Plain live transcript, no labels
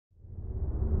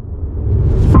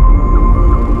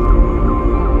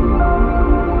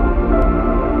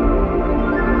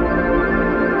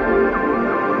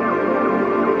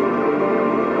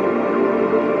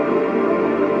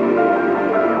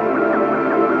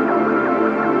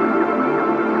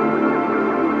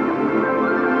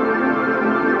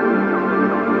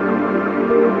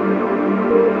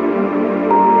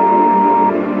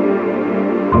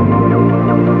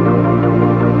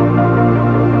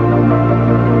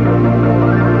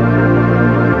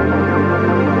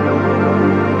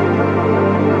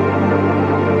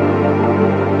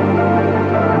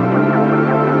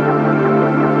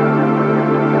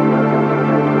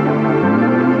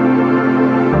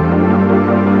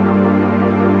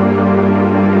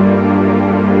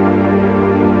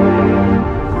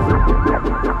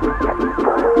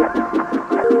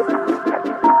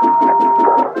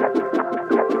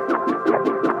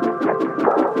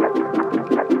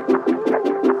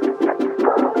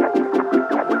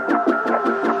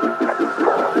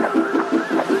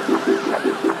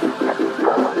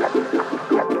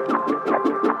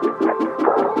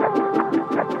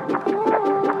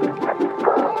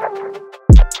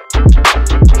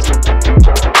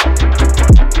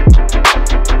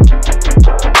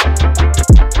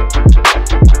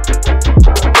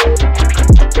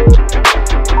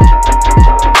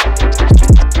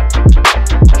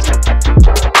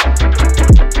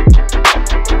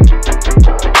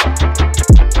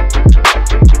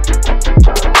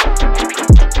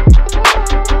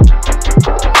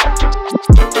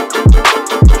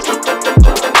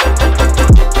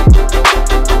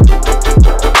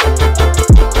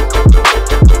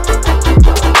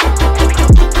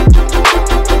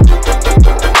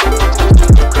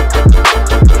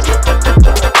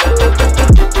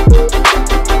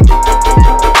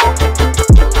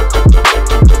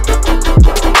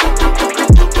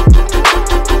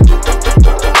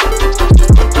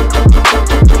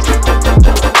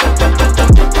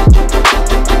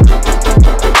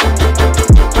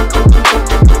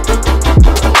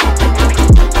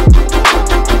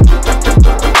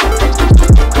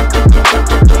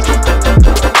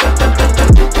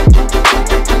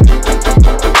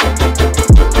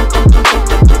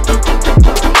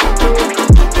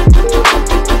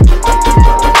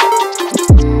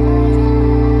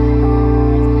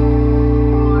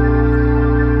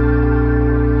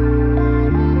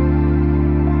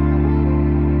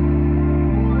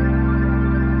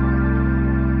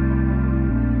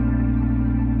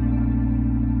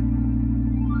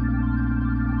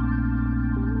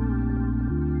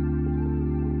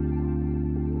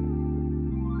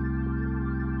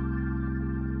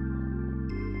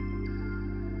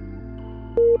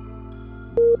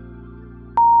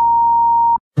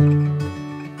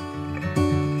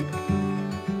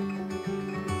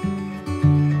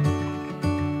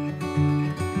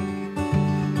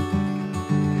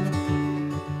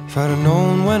If I'd have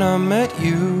known when I met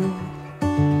you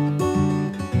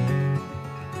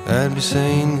I'd be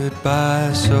saying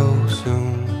goodbye so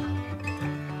soon.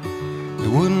 It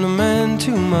wouldn't have meant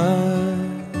too much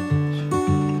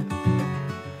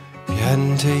if you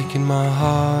hadn't taken my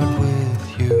heart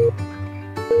with you.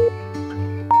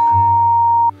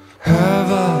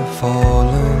 Have I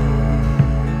fallen?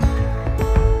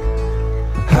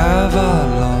 Have I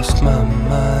lost my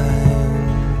mind?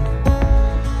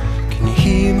 Can you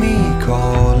hear me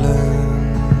calling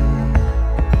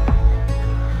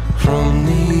from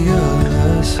the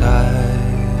other side?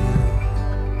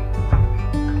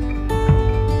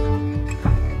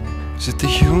 Is it the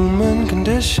human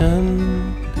condition?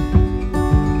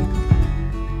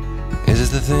 Is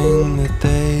it the thing that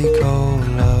they call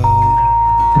love?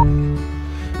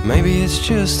 Maybe it's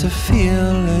just a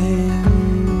feeling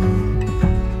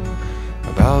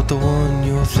about the one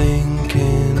you're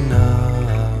thinking of,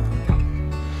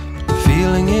 but the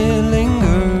feeling it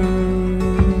lingers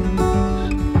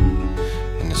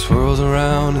and it swirls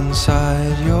around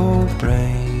inside your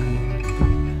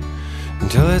brain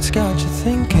until it's got you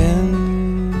thinking,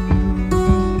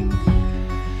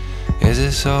 is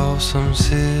this all some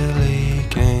silly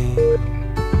game?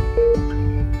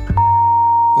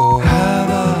 Or have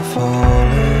I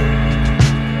fallen?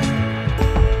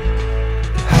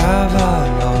 Have I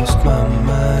lost my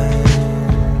mind?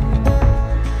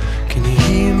 Can you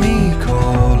hear me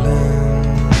calling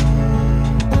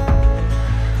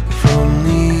from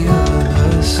the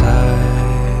other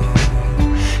side?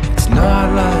 It's not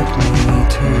like me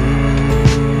to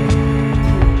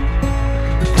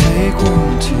take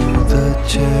one to the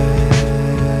chest.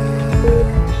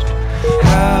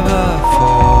 Have I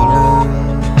fallen?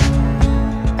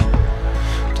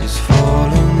 Does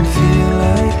falling feel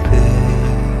like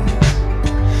this?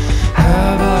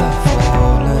 Have I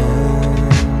fallen?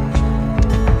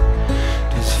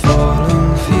 Does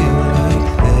falling feel like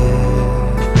this?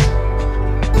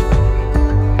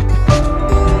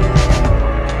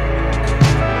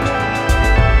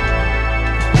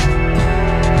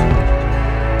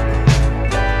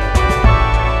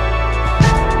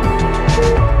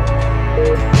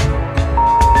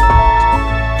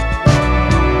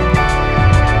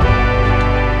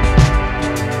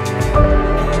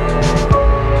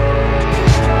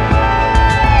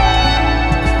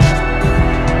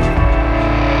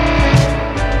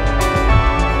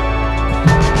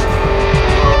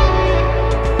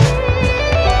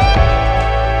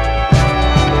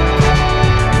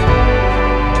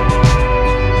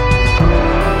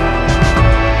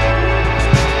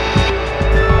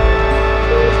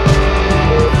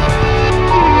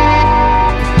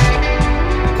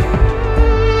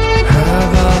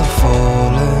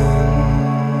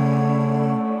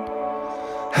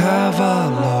 Have I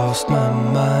lost my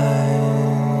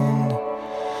mind?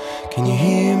 Can you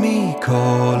hear me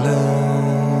calling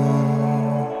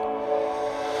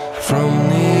from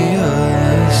the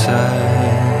other side?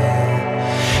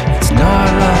 It's not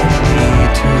like me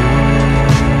to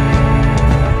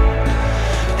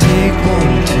take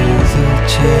one to the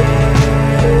chest.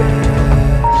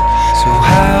 So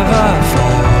have I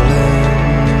fallen?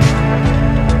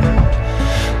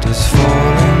 Does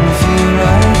falling feel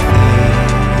like this?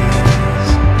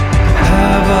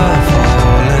 Have I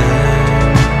fallen?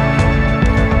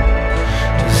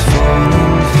 Does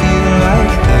falling feel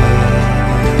like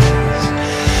this?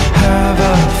 Have I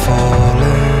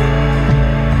fallen?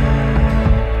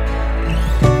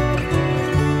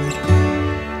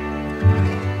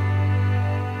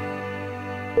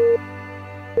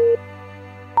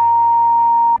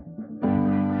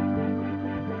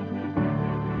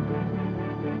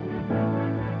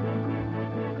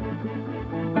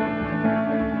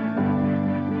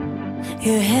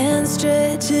 Your hand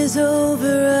stretches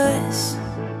over us.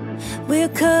 We're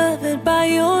covered by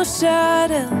your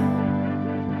shadow.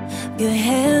 Your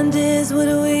hand is what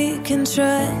we can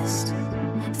trust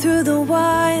through the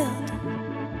wild.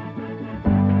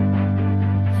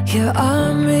 Your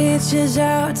arm reaches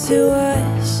out to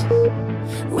us.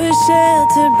 We're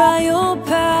sheltered by your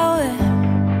power.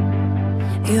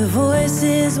 Your voice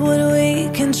is what we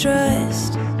can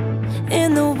trust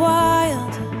in the wild.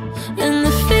 And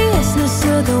the fierceness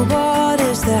of the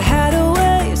waters, the tidal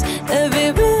waves,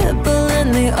 every ripple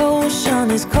in the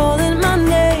ocean is calling my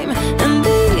name. And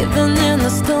even in the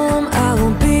storm I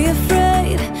won't be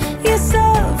afraid. Your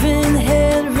sovereign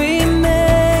hand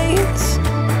remains.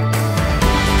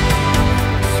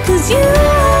 'Cause you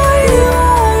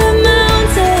are a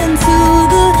mountain to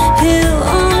the hill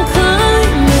I'm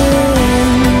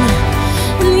climbing.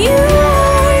 And you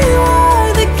are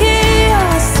the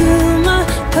chaos to my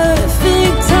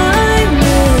perfect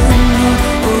timing.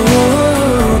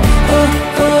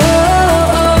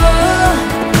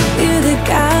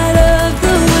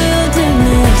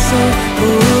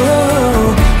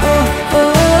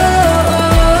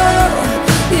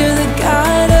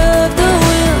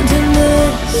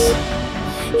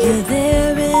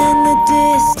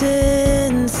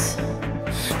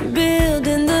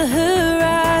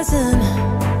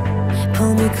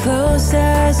 close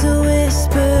as a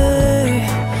whisper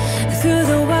through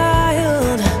the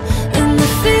wild, and the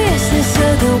fierceness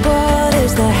of the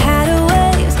waters that had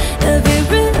waves. Every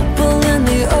ripple in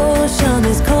the ocean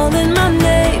is calling my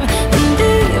name, and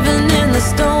even in the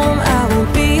storm I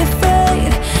won't be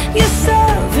afraid. Your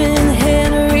sovereign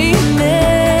hand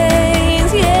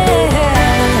remains,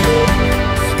 yeah.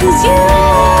 'Cause you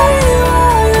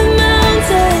are a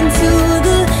mountain to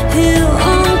the hill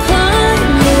I'm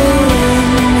climbing,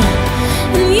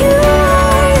 and you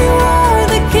are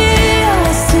the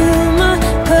chaos to my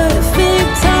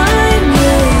perfect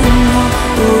timing.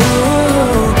 Oh,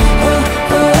 oh, oh,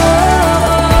 oh.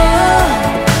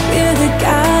 You're the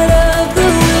God of the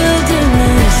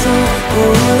wilderness. Oh,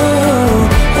 oh,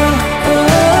 oh,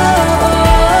 oh.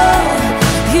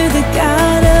 You're the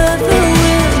God of the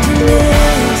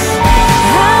wilderness.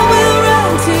 I will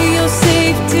run to your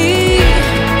safety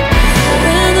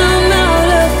when I'm out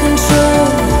of control.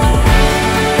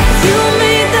 You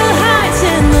made the heights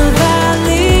and the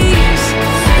valleys.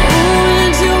 Oh,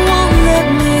 and you won't let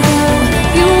me go.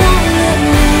 You won't let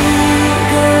me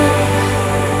go.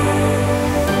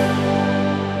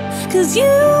 'Cause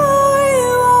you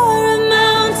are a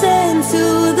mountain to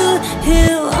the hill